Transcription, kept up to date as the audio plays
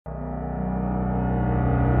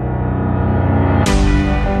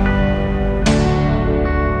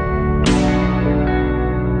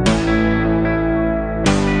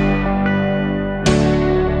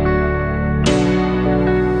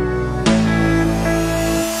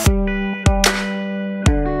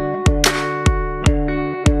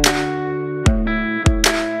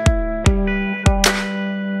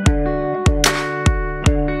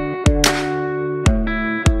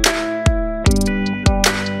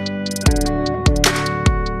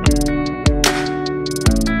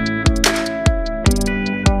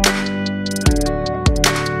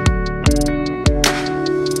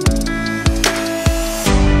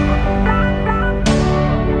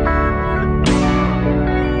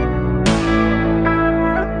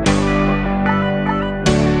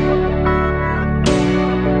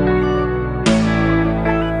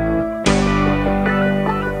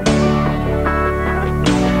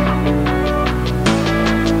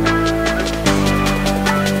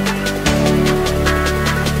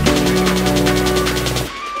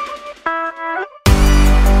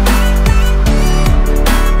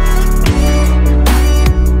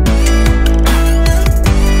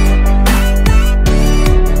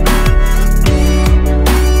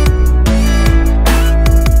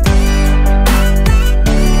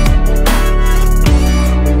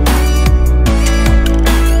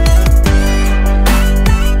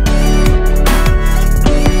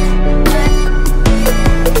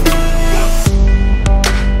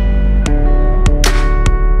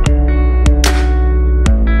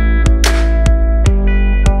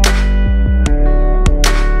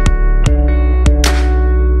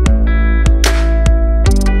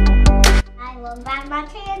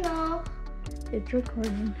It's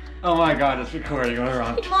recording. Oh my god, it's recording. We're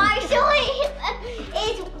wrong. Marshall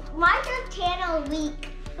is Marshall's channel weak,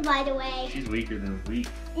 by the way. She's weaker than weak.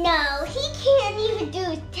 No, he can't even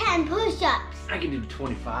do 10 push-ups. I can do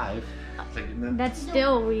 25. That's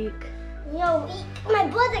still weak. No, my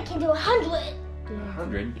brother can do 100. Yeah.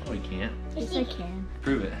 100? No, he can't. Yes, I can.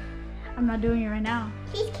 Prove it. I'm not doing it right now.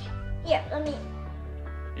 Here, let me.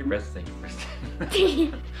 You're resting first.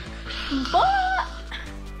 What?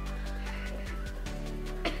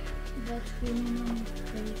 That's being on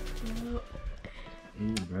Facebook.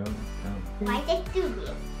 Hey, bro. Why is it do this?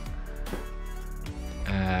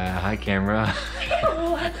 Hi, camera.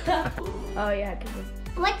 Oh yeah, cause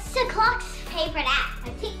What's the clock's favorite app? A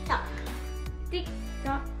TikTok.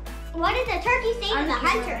 TikTok. What does the turkey say to the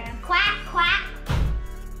hunter? Quack, quack.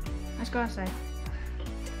 Let's go outside.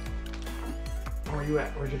 Where are you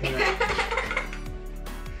at? Where'd you get at?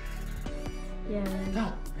 Yeah.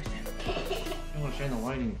 No, I want to shine the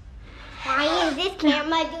lighting. Why is this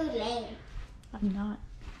camera do lame? I'm not.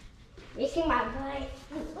 You see my butt?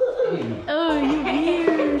 Oh, you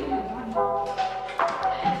weird.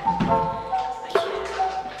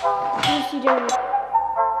 What you doing?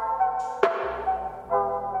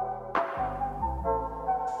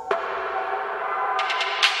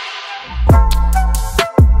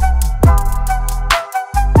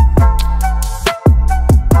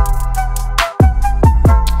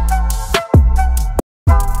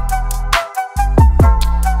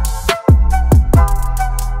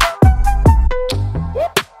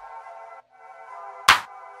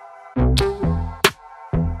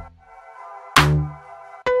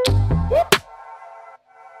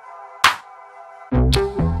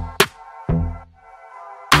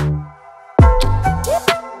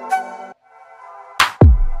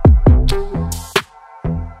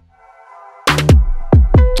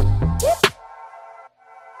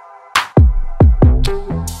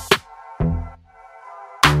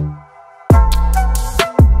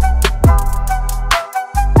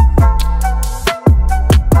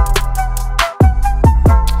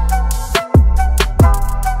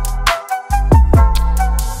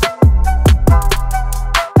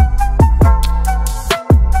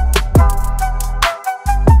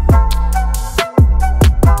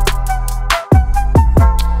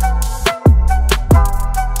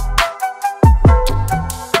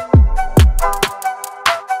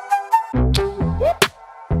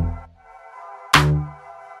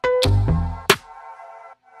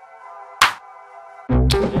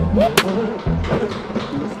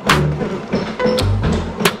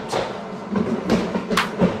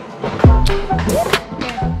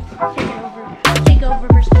 Take over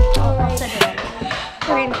versus I'll set it up.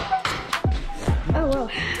 Oh, whoa.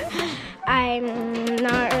 I'm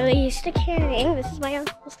not really used to carrying. This is my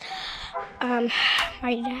uncle's.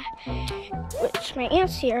 My dad, which my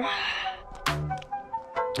aunt's here.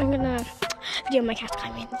 I'm gonna video my cats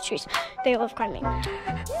climbing in the trees. They love climbing.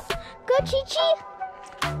 Go, Chi-Chi!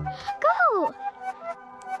 Go!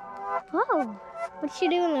 Whoa. What you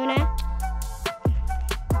doing, Luna?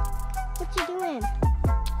 What you doing?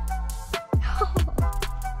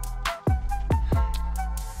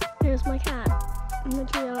 There's my cat. I'm gonna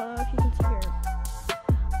tell you if you can see her.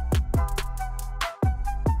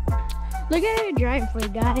 Look at her dragonfly,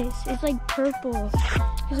 guys. It's like purple.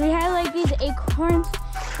 Cause we had like these acorns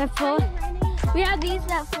that fall. We had these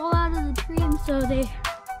that fall out of the tree, and so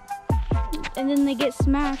and then they get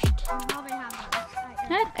smashed.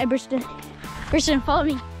 I burst in. Follow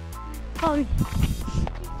me. Follow me.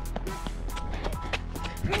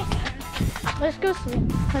 Let's go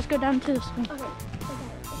swing. Let's go down to the swing. Okay.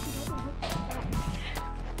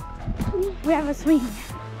 We have a swing.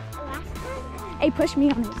 Last time? Hey, push me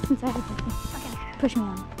on it since I have a thing. Okay. Push me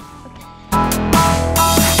on it.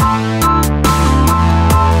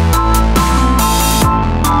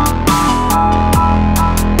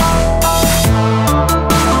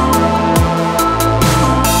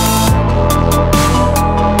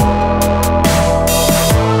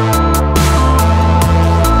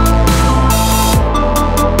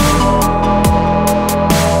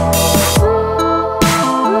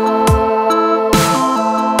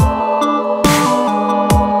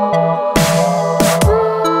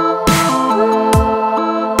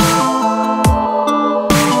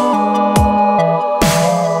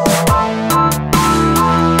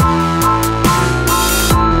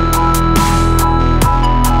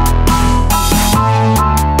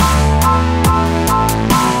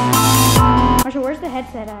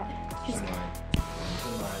 Headset at? Just my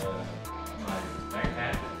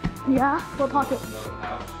backpack. yeah. What pocket?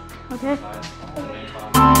 Okay.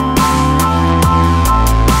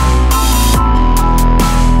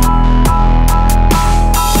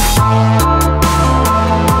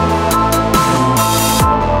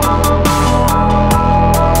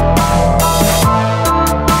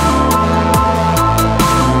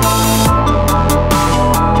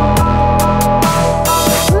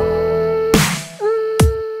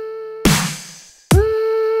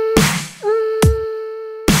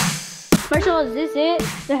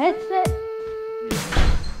 the headset.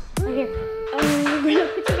 Right here. We're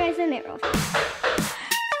gonna put you guys in it real fast.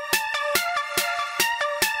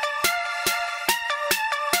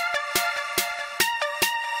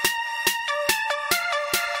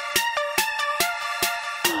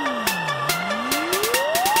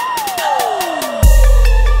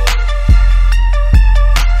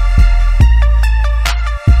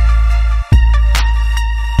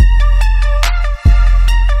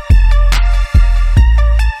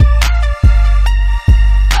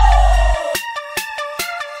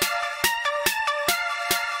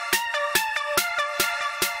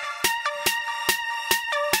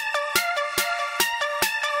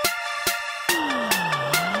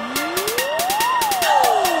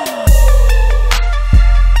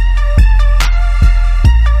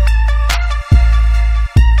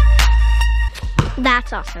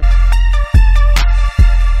 That's awesome.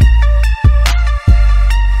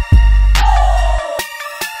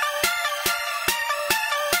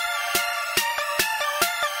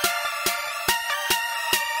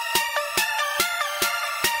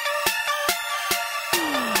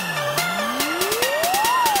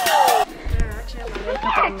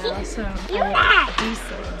 Now, so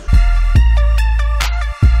decent.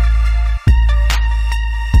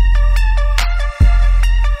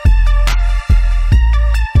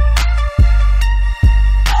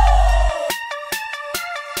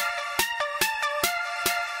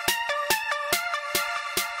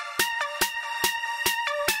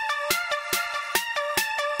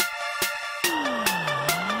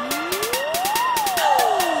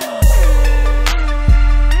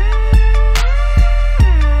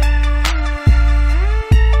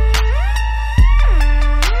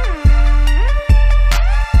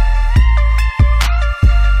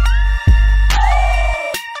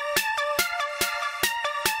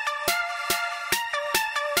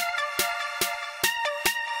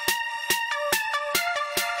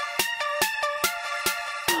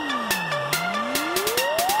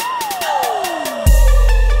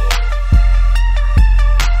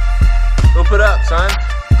 Rope it up, son.